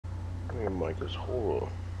Your mic is horrible.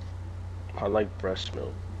 I like breast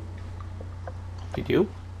milk. You do?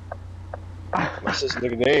 That's his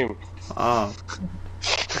nickname. Oh.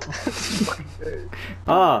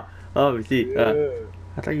 Oh, see. Yeah.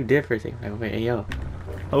 I thought you did for a second. Like, wait, hey, yo.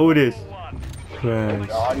 Oh, this. Trash.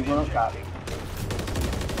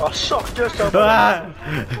 I suck this up. Ah!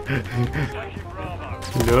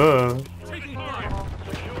 No.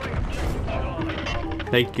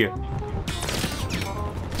 Thank you.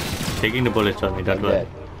 Taking the bullets on me, don't worry.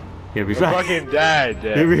 You'll be You're fine. fucking dead,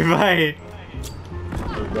 You'll Dad. be fine.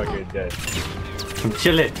 You're fucking dead. I'm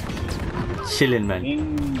chilling. Chilling, man.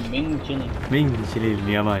 Ming chilling. Ming chilling,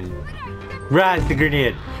 yeah, man. Raz the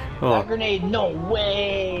grenade. Oh. That grenade, no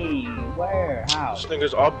way! Where? How? This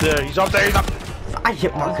nigga's up there. He's up there. He's up. I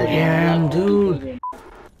hit marker him, dude.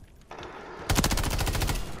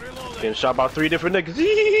 Getting shot by 3 different niggas.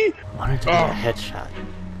 Zee! Want it to be a headshot.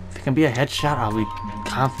 If it can be a headshot, I'll be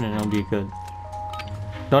confident it'll be good.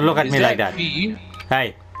 Don't look at me like that. V?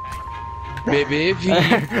 Hey. Baby, V.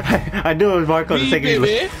 I knew it was Marco the second he was.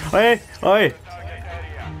 Baby. Oi, oi.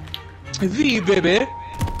 V, baby.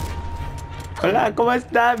 Hola, ¿cómo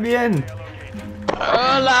está? Bien.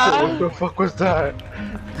 Hola. What the fuck was that?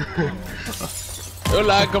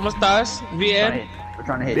 Hola, ¿cómo estás? Bien. We're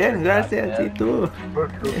trying to hit. Bien, trick gracias. shots, ¿Y tú? What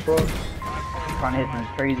the fuck? yeah. Trying to hit some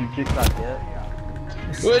crazy trick shots, yeah.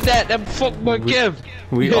 Who's that? Them fuckboy Kev.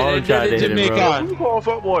 We all tried to hit it, bro. Who called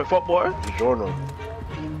fuck boy? Fuck boy? Jorno.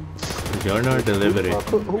 Your delivery.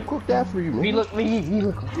 Who cooked that for you, man? We look, me,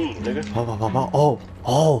 look. Me, nigga.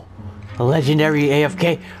 Oh. A legendary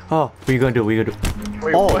AFK. Oh, what are you gonna do? What are you gonna do?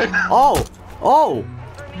 Wait, Oh, what? oh.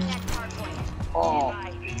 Oh.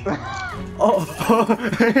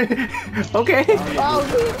 Okay.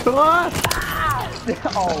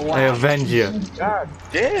 Oh, wow. I avenge you. God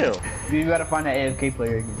damn. We gotta find that AFK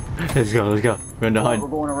player again. Let's go. We're in the We're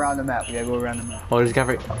hunt. going around the map. We gotta go around the map. Oh, this guy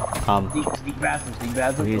right. Speak fast, speak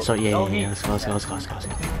fast. Okay, so yeah, Oh, let's go.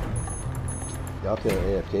 Y'all killing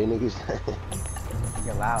AFK niggas?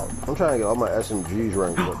 Get loud. I'm trying to get all my SMGs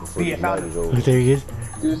ranked up before Yeah, the night is Oh, over. there he is.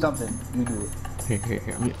 Do something. You do it. Here.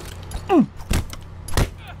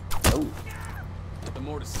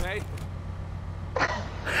 More to say?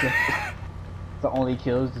 The only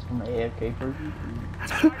kills is from an AFK person.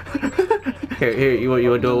 Here, you want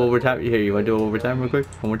to do it one more time? Here, you want to do it one more time real quick?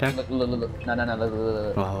 One more time? Look. No, look.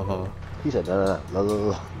 Oh. He said, no.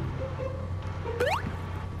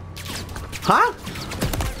 Huh?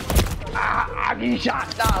 I get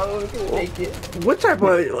shot. No, take it. What type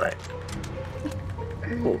of...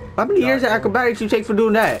 How many years of acrobatics you take for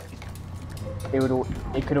doing that?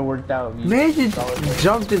 It could have worked out. Man just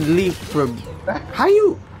jumped and leaped from... How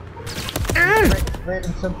you... Right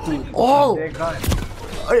in some food. Oh!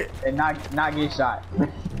 And not get shot.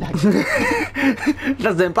 That's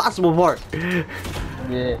the impossible part.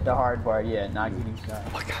 Yeah, the hard part. Yeah, not getting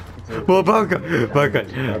shot. Well, Barca.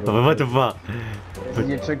 What the fuck? This is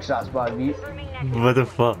your trick shot spot, beat. What the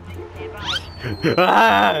fuck?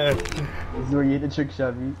 Ah! This is where you hit the trick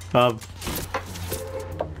shot, beat.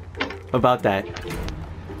 About that.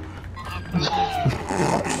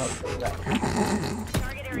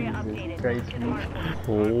 Crazy.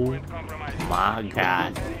 Oh my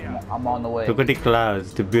god. I'm on the way. Look at the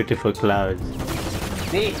clouds, the beautiful clouds.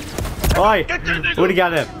 See? Oi! What do you got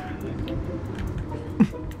there?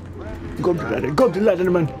 Go to the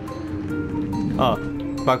ladder, man. Oh,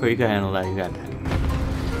 Barco, you can handle that, you got that.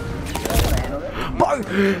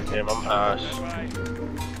 Barco! Damn, I'm ass.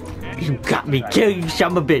 You got me killed, you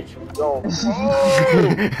son of a bitch. Yo.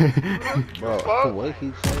 Bro, the way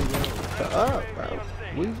he saying that. Shut up, bro.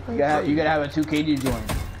 You gotta have a 2KD join.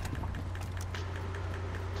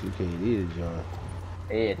 2KD to join.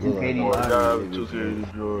 Yeah, Boy, 2KD. God, 2K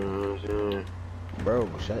Jordan. Bro,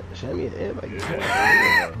 send me an invite.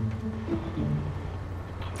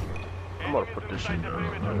 I'm gonna put this shit down.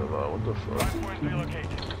 What the fuck?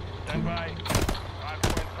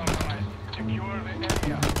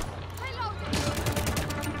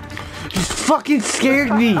 You fucking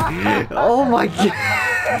scared me! Oh my god!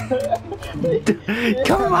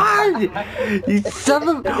 Come on! You son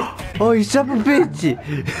of... Oh, you son of a bitch!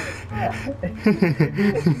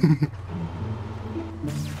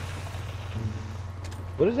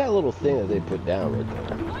 What is that little thing that they put down right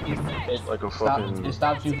there? It's like a fucking... It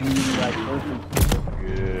stops you from using like perfect.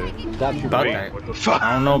 Yeah. Stop you About from- that. What the fuck?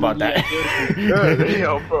 I don't know about that.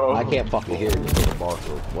 Yo, bro. I can't fucking hear this in the bar.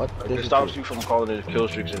 What? It stops you from calling it kill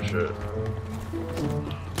streaks and shit.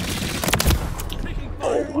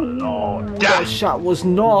 Oh my lord. That shot was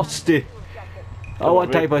nasty. Oh,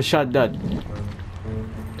 what type of shot that?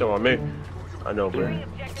 Don't want me. I know, man.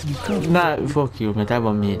 Nah, fuck you, man. That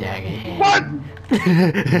was me, daddy. What?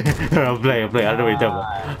 I'm playing. I don't know what you're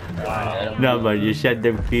talking about. No, man, you shut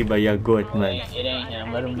them free, but you're good, man. It ain't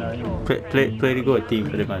him. Let him know. Play the good team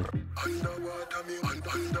for the man.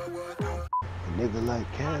 Nigga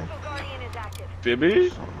like Cam.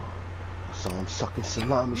 Baby? So I'm sucking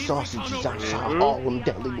salami sausages outside all them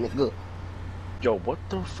deli nigga. Yo, what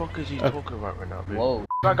the fuck is he talking about right now, baby? Whoa.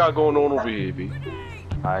 What I got going on over here, B?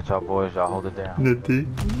 Alright, y'all boys, y'all hold it down.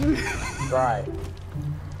 Nothing. Right.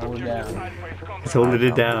 Hold it down. He's holding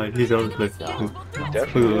it down. He's holding it He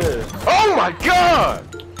definitely is. Oh my god!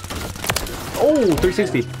 Oh,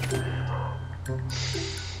 360.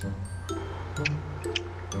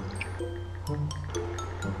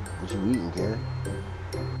 What you eating, Cam?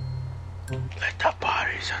 Let the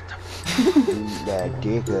bodies at the... Eat that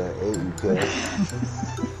dick ain't you, Cam?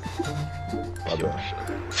 My bad.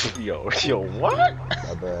 Yo, what?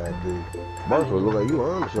 My bad, dude. Marco, look like you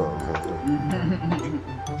on something.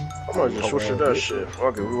 I'm gonna just switch to that shit.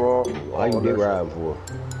 Fuck it, we all... Why you dick riding for?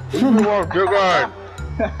 Who you want dick ride?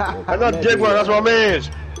 I'm not dick ride, that's my man's.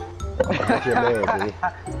 That's your man, dude.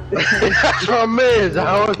 That's my man's.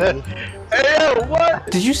 Hey, yo, what?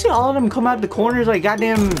 Did you see all of them come out the corners like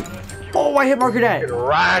goddamn? Oh, I hit marker that.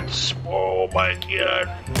 Rats. Oh my god.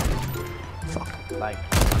 Like.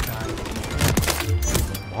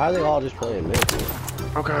 Why are they all just playing mid?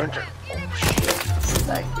 Okay. Oh shit.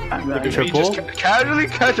 Like. Look at me Triple? just casually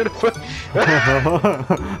catching the foot.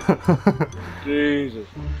 Jesus.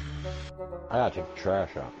 I gotta take the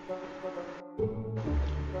trash out.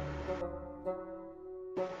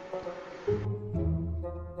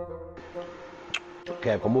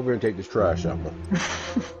 Cam, come over here and take this trash out, man.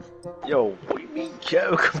 Yo, what do you mean,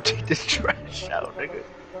 Kev? Come take this trash out, nigga.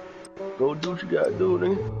 Go do what you gotta do,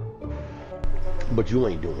 nigga. But you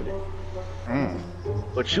ain't doing it.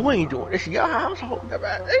 But you ain't doing this. Your household,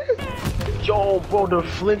 nigga. Yo, bro, the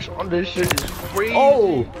flinch on this shit is crazy.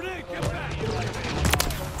 Oh.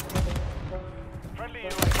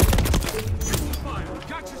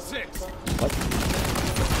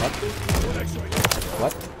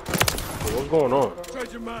 What? What's going on?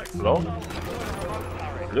 Hello?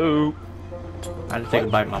 Hello? I had to take a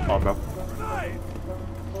bite of my paw, bro.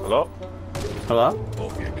 Hello? Hello?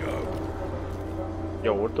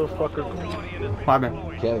 Yo, what the fuck is... What happened?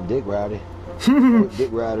 Kev Dick Rowdy. Put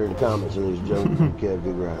Dick Rider in the comments and there's jungle Kev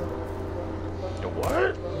Dick Rider. Yo,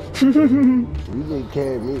 what? We need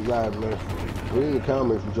Kev Meat Rider, man. Put in the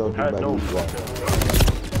comments what y'all think I about know. Meat Rider.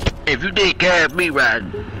 If you did carry me right,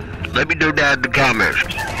 let me know down in the comments.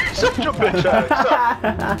 Shut your bitch ass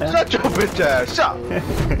up! Shut your bitch ass up!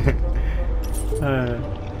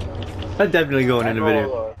 That's definitely going in the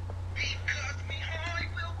video.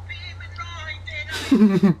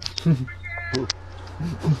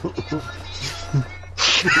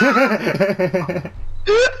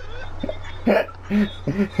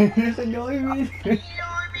 He's annoying me.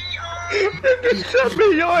 Shut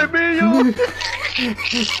me, yo.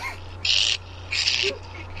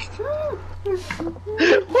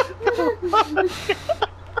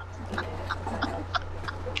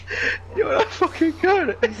 Yo, that fucking got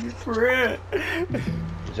it. For real.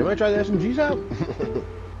 Does anybody try the SMGs out?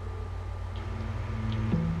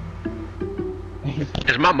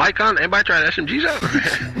 Is my mic on? Anybody trying SMGs out?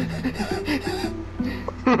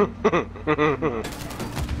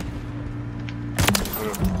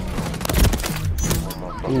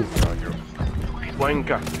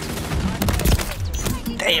 Wanker.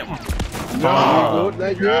 Damn. Oh,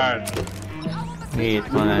 Good, God.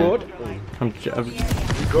 Wait, man. good.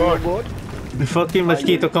 Good. The fucking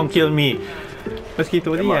mosquito come kill me.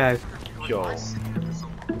 Mosquito, what do you have? Yo.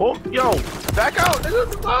 Oh, yo. Back out,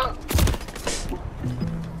 nigga.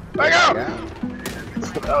 Back out.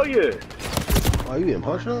 Hell yeah. Oh, you getting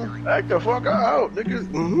punched on? Back the fuck out, nigga.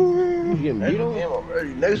 You getting beat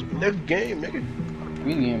on? Next game, nigga.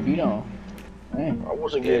 We getting beat on. Damn. I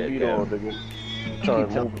wasn't getting beat on, nigga. I'm trying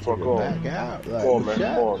to move the fuck on. Back out. Like, Come on, man.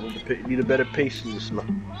 shut. Come on. Need a better pace in this,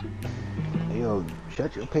 man. Yo,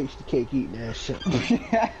 shut your pasty cake eating ass shut.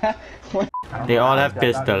 They all have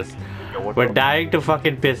pistols. Yo, what We're the- dying to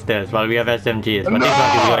fucking pistols while we have SMGs. What the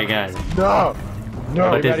fuck is going on? No! No!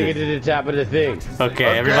 What is Gotta get it? to the top of the thing.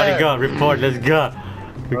 Okay, everybody go. Report. Let's go.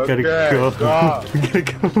 We gotta Okay, go. go. We gotta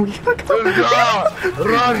go. We gotta go. Let's go!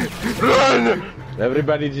 Run! Run!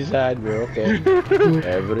 Everybody just hide, bro. Okay.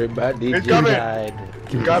 Everybody It's just coming. hide.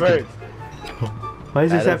 Got it! Why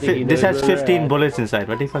is this I don't have think he this knows has where we're 15 at. bullets inside?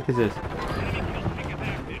 What the fuck is this?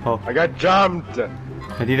 Oh, I got jumped!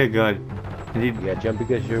 I need a gun. I need. You gotta jump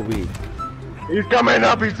because you're weak. He's coming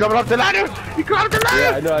up the ladder! He's coming up the ladder!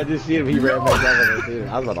 Yeah, I know, I just see him, he ran back up and I seen him.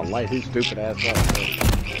 I was about to light his stupid ass up.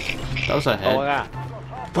 That was a head. Oh my god.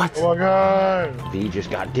 What? Oh my god! V just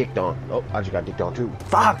got dicked on. Oh, I just got dicked on too.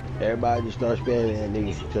 Fuck! Everybody just start spamming that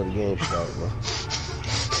nigga until the game starts, bro.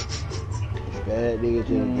 Spam that nigga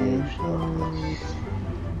till the game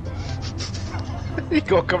starts. He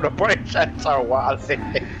gonna come to break shots our wild thing.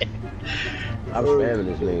 I'm spamming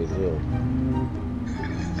this nigga too.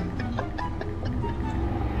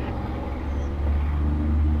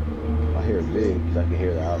 I hear it big because I can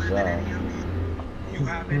hear the outside. I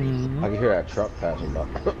can hear that truck passing by.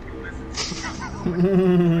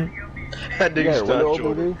 That You got nigga's your window stuck,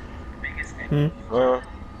 open, dude? Hmm?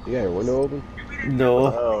 You got your window open? No.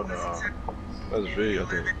 Oh no. That's V, I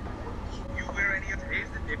think. You wear any of today's,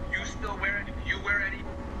 if you still wear any, you wear any,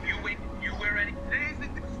 you wear any today's, this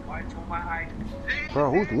is why I told my eye.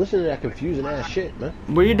 Bro, who's listening to that confusing ass shit, man?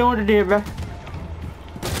 What are you doing today, bro?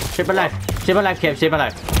 Save my life. Save my life, Kev. Save my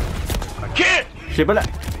life. I can't! Save my life.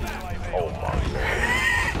 Oh my god.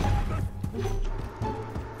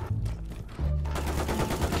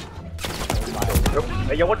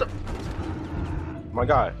 Hey, yo, what the? My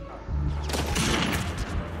guy.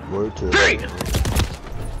 Word to Three!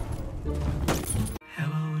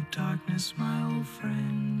 Hello, darkness, my old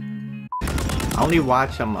friend. I only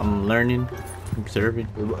watch. I'm learning, observing.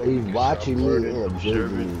 He's watching me and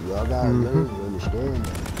observing me. Y'all gotta learn to understand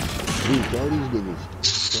that. Dude, tell these niggas.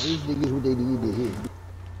 Tell these niggas what they need to hear.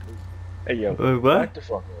 Hey, yo. What? Back the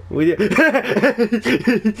fuck up. What are you... Back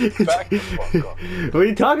the fuck up. What are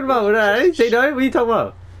you talking about? I didn't say nothing. What are you talking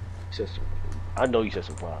about? I know you said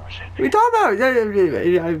some wild shit. What are you talking about?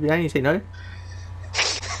 I didn't say nothing.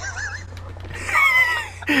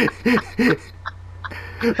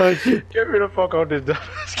 Oh shit. Get me the fuck out this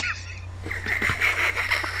dumbass.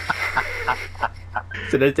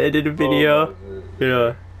 So that's the end of the video. You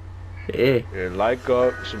know. Yeah. And like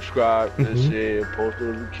up, subscribe, and shit, post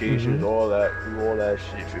notifications, all that, do all that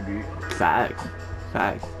shit for me. Facts.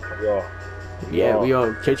 Facts. Yo. Yeah, we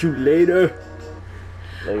all catch you later.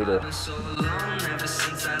 Later. So long, ever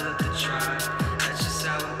since I left the tribe. That's just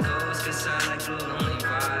how it goes, 'cause I like the lonely.